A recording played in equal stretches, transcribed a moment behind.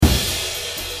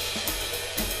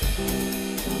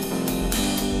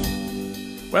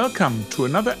Welcome to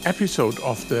another episode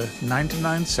of the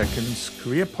 99 Seconds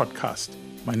Career Podcast.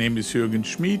 My name is Jürgen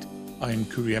Schmid. I am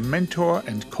career mentor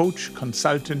and coach,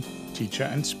 consultant, teacher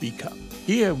and speaker.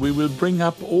 Here we will bring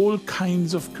up all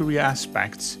kinds of career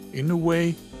aspects in a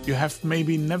way you have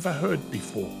maybe never heard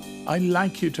before. I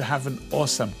like you to have an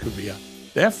awesome career.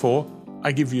 Therefore,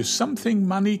 I give you something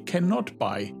money cannot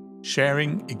buy,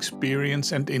 sharing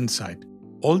experience and insight.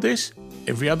 All this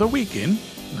every other week in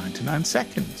 99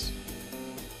 seconds.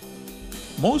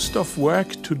 Most of work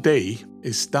today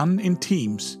is done in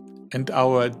teams, and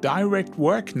our direct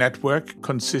work network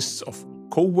consists of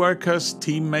co-workers,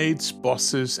 teammates,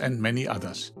 bosses, and many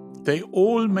others. They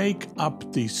all make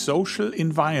up the social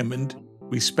environment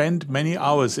we spend many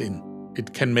hours in.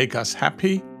 It can make us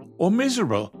happy or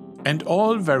miserable, and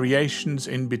all variations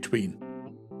in between.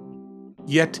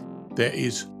 Yet, there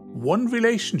is one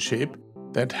relationship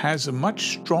that has a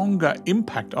much stronger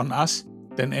impact on us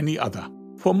than any other.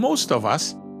 For most of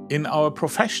us, in our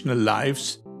professional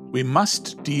lives, we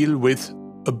must deal with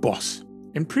a boss.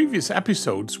 In previous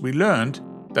episodes, we learned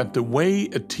that the way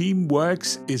a team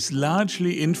works is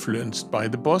largely influenced by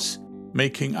the boss,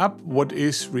 making up what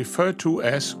is referred to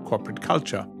as corporate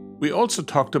culture. We also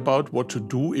talked about what to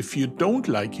do if you don't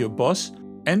like your boss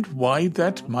and why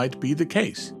that might be the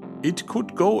case. It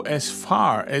could go as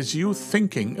far as you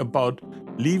thinking about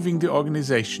leaving the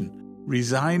organization,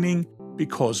 resigning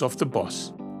because of the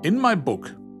boss. In my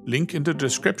book, link in the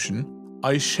description,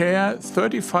 I share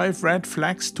 35 red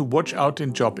flags to watch out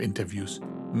in job interviews.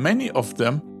 Many of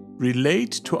them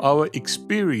relate to our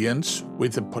experience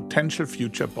with a potential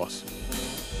future boss.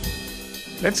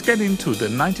 Let's get into the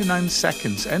 99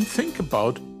 seconds and think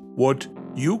about what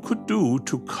you could do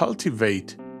to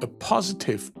cultivate a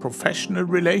positive professional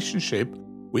relationship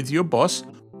with your boss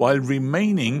while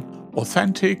remaining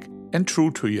authentic and true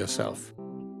to yourself.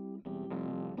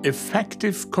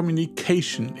 Effective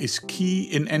communication is key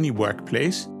in any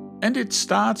workplace, and it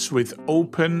starts with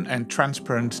open and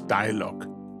transparent dialogue.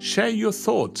 Share your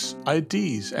thoughts,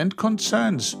 ideas, and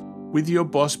concerns with your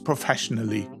boss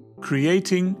professionally,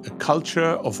 creating a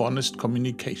culture of honest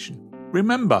communication.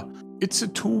 Remember, it's a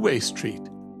two-way street.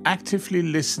 Actively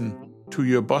listen to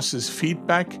your boss's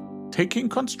feedback, taking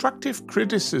constructive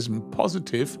criticism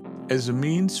positive as a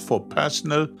means for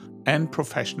personal and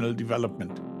professional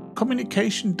development.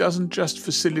 Communication doesn't just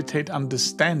facilitate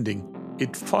understanding,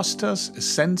 it fosters a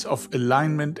sense of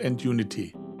alignment and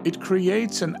unity. It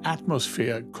creates an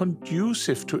atmosphere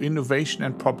conducive to innovation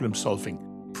and problem solving,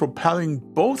 propelling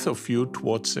both of you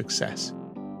towards success.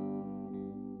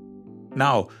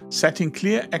 Now, setting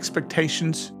clear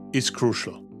expectations is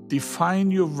crucial.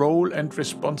 Define your role and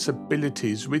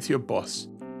responsibilities with your boss.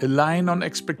 Align on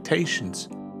expectations,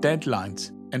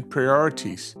 deadlines, and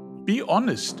priorities. Be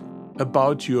honest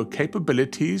about your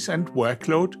capabilities and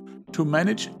workload to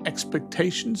manage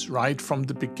expectations right from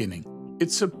the beginning.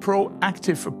 It's a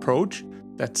proactive approach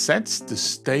that sets the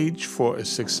stage for a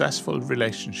successful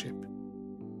relationship.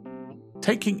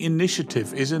 Taking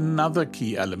initiative is another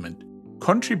key element.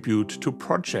 Contribute to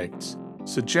projects,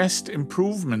 suggest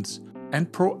improvements,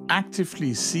 and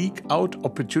proactively seek out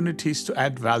opportunities to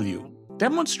add value.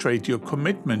 Demonstrate your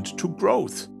commitment to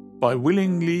growth by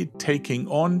willingly taking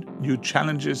on new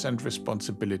challenges and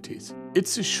responsibilities.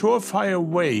 It's a surefire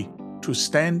way to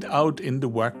stand out in the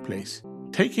workplace.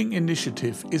 Taking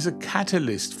initiative is a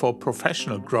catalyst for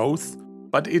professional growth,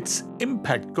 but its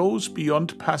impact goes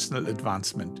beyond personal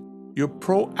advancement. Your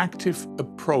proactive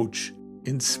approach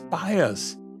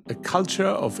inspires a culture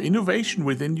of innovation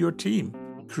within your team,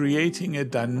 creating a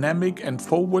dynamic and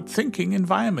forward-thinking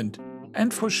environment.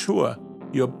 And for sure,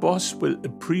 your boss will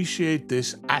appreciate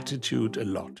this attitude a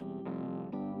lot.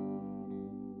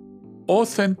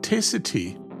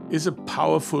 Authenticity is a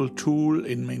powerful tool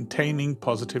in maintaining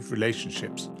positive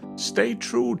relationships. Stay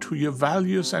true to your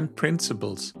values and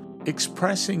principles,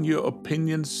 expressing your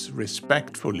opinions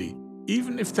respectfully,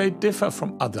 even if they differ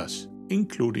from others,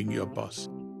 including your boss.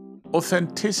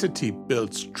 Authenticity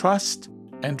builds trust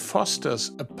and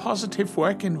fosters a positive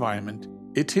work environment.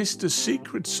 It is the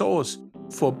secret sauce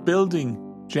for building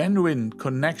genuine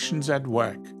connections at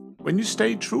work. When you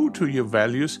stay true to your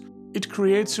values, it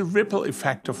creates a ripple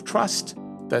effect of trust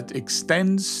that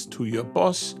extends to your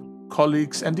boss,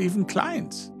 colleagues, and even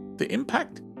clients. The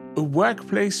impact? A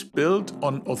workplace built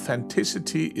on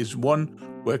authenticity is one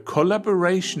where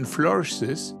collaboration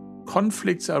flourishes,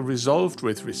 conflicts are resolved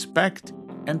with respect,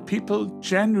 and people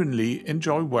genuinely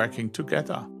enjoy working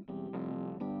together.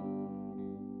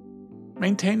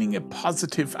 Maintaining a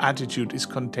positive attitude is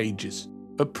contagious.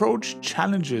 Approach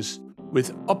challenges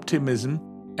with optimism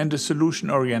and a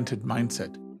solution-oriented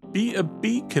mindset. Be a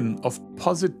beacon of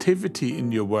positivity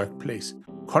in your workplace,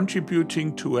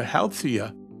 contributing to a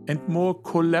healthier and more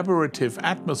collaborative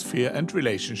atmosphere and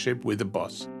relationship with the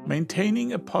boss.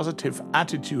 Maintaining a positive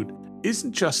attitude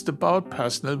isn't just about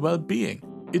personal well-being.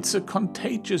 It's a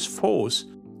contagious force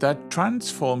that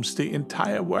transforms the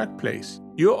entire workplace.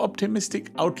 Your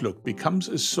optimistic outlook becomes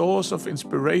a source of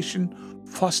inspiration,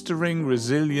 fostering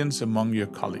resilience among your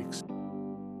colleagues.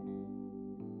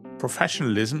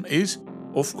 Professionalism is,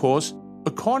 of course,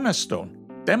 a cornerstone.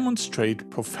 Demonstrate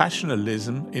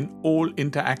professionalism in all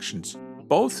interactions,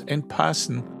 both in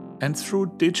person and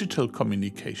through digital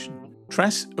communication.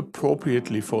 Dress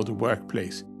appropriately for the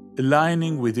workplace,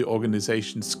 aligning with the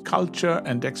organization's culture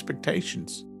and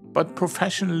expectations. But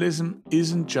professionalism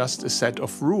isn't just a set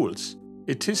of rules.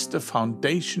 It is the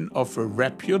foundation of a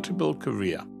reputable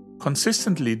career.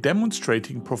 Consistently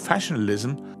demonstrating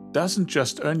professionalism doesn't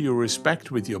just earn you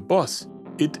respect with your boss,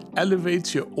 it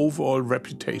elevates your overall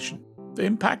reputation. The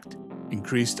impact?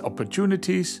 Increased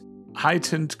opportunities,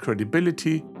 heightened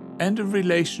credibility, and a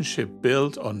relationship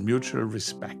built on mutual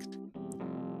respect.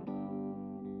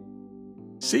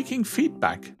 Seeking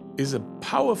feedback is a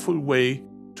powerful way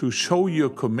to show your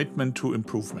commitment to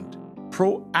improvement.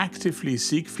 Proactively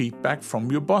seek feedback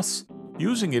from your boss,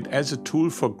 using it as a tool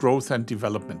for growth and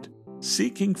development.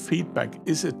 Seeking feedback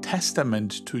is a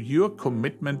testament to your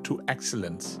commitment to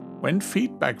excellence. When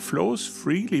feedback flows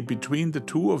freely between the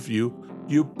two of you,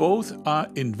 you both are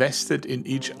invested in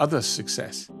each other's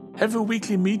success. Have a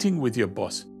weekly meeting with your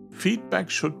boss.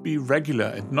 Feedback should be regular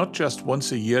and not just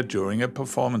once a year during a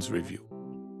performance review.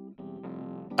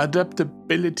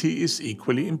 Adaptability is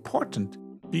equally important.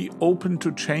 Be open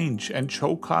to change and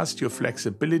showcase your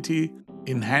flexibility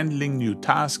in handling new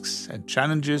tasks and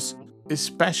challenges,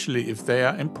 especially if they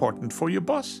are important for your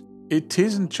boss. It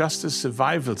isn't just a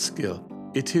survival skill,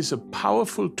 it is a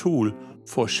powerful tool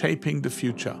for shaping the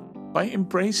future. By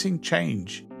embracing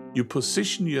change, you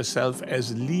position yourself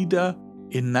as a leader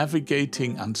in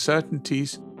navigating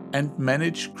uncertainties and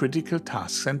manage critical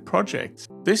tasks and projects.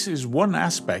 This is one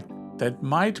aspect that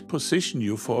might position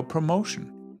you for a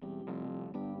promotion.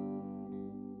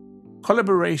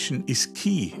 Collaboration is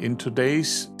key in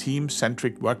today's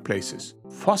team-centric workplaces.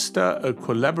 Foster a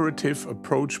collaborative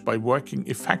approach by working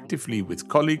effectively with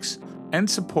colleagues and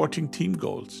supporting team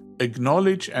goals.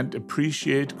 Acknowledge and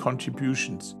appreciate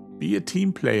contributions. Be a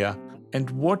team player and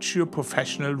watch your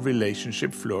professional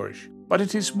relationship flourish. But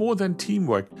it is more than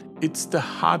teamwork, it's the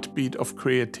heartbeat of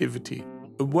creativity.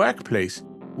 A workplace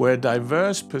where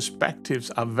diverse perspectives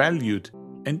are valued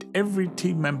and every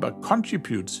team member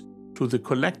contributes to the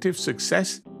collective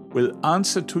success will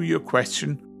answer to your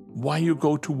question why you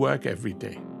go to work every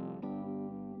day.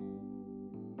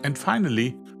 And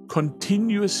finally,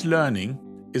 continuous learning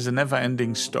is a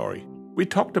never-ending story. We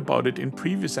talked about it in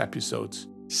previous episodes.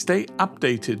 Stay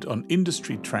updated on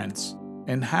industry trends,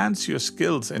 enhance your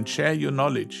skills and share your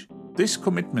knowledge. This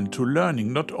commitment to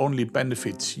learning not only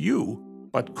benefits you,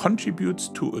 but contributes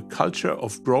to a culture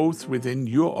of growth within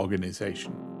your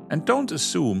organization. And don't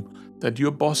assume that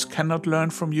your boss cannot learn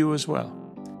from you as well.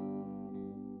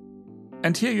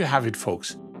 And here you have it,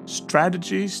 folks.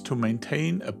 Strategies to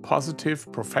maintain a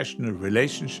positive professional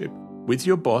relationship with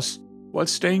your boss while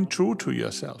staying true to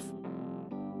yourself.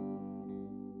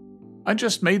 I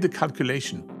just made the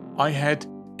calculation. I had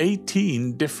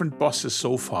 18 different bosses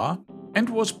so far and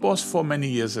was boss for many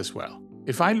years as well.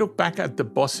 If I look back at the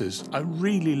bosses I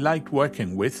really liked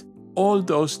working with, all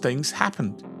those things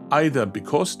happened. Either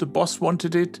because the boss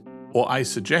wanted it, or I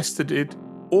suggested it,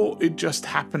 or it just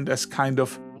happened as kind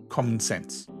of common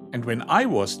sense. And when I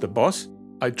was the boss,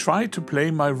 I tried to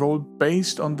play my role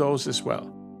based on those as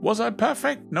well. Was I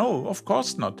perfect? No, of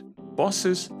course not.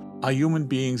 Bosses are human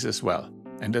beings as well.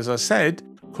 And as I said,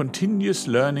 continuous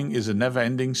learning is a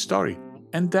never-ending story,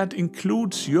 and that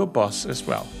includes your boss as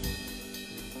well.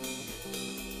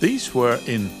 These were,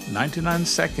 in 99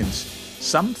 seconds,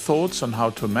 some thoughts on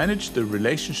how to manage the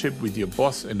relationship with your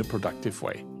boss in a productive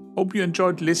way. Hope you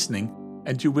enjoyed listening,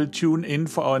 and you will tune in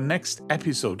for our next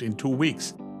episode in 2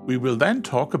 weeks. We will then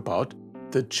talk about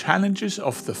the challenges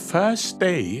of the first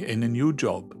day in a new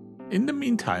job. In the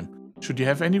meantime, should you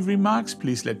have any remarks,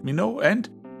 please let me know and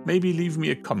maybe leave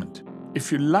me a comment.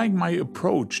 If you like my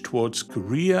approach towards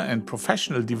career and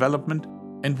professional development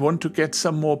and want to get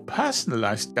some more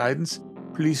personalized guidance,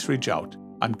 please reach out.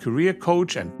 I'm career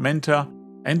coach and mentor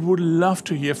and would love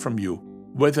to hear from you,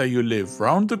 whether you live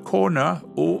round the corner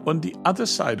or on the other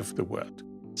side of the world.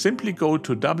 Simply go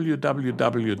to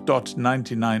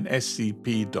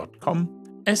www.99scp.com,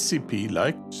 SCP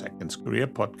like Seconds Career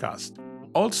Podcast.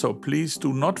 Also, please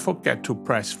do not forget to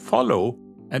press follow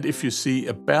And if you see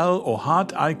a bell or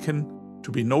heart icon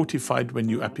to be notified when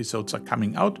new episodes are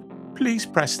coming out, please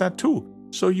press that too,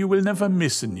 so you will never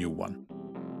miss a new one.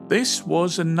 This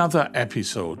was another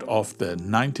episode of the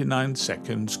 99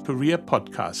 Seconds Career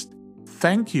Podcast.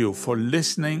 Thank you for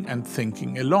listening and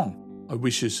thinking along. I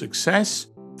wish you success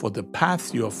for the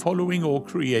path you are following or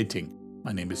creating.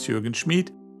 My name is Jürgen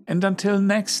Schmid, and until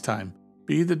next time,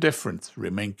 be the difference,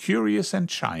 remain curious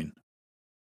and shine.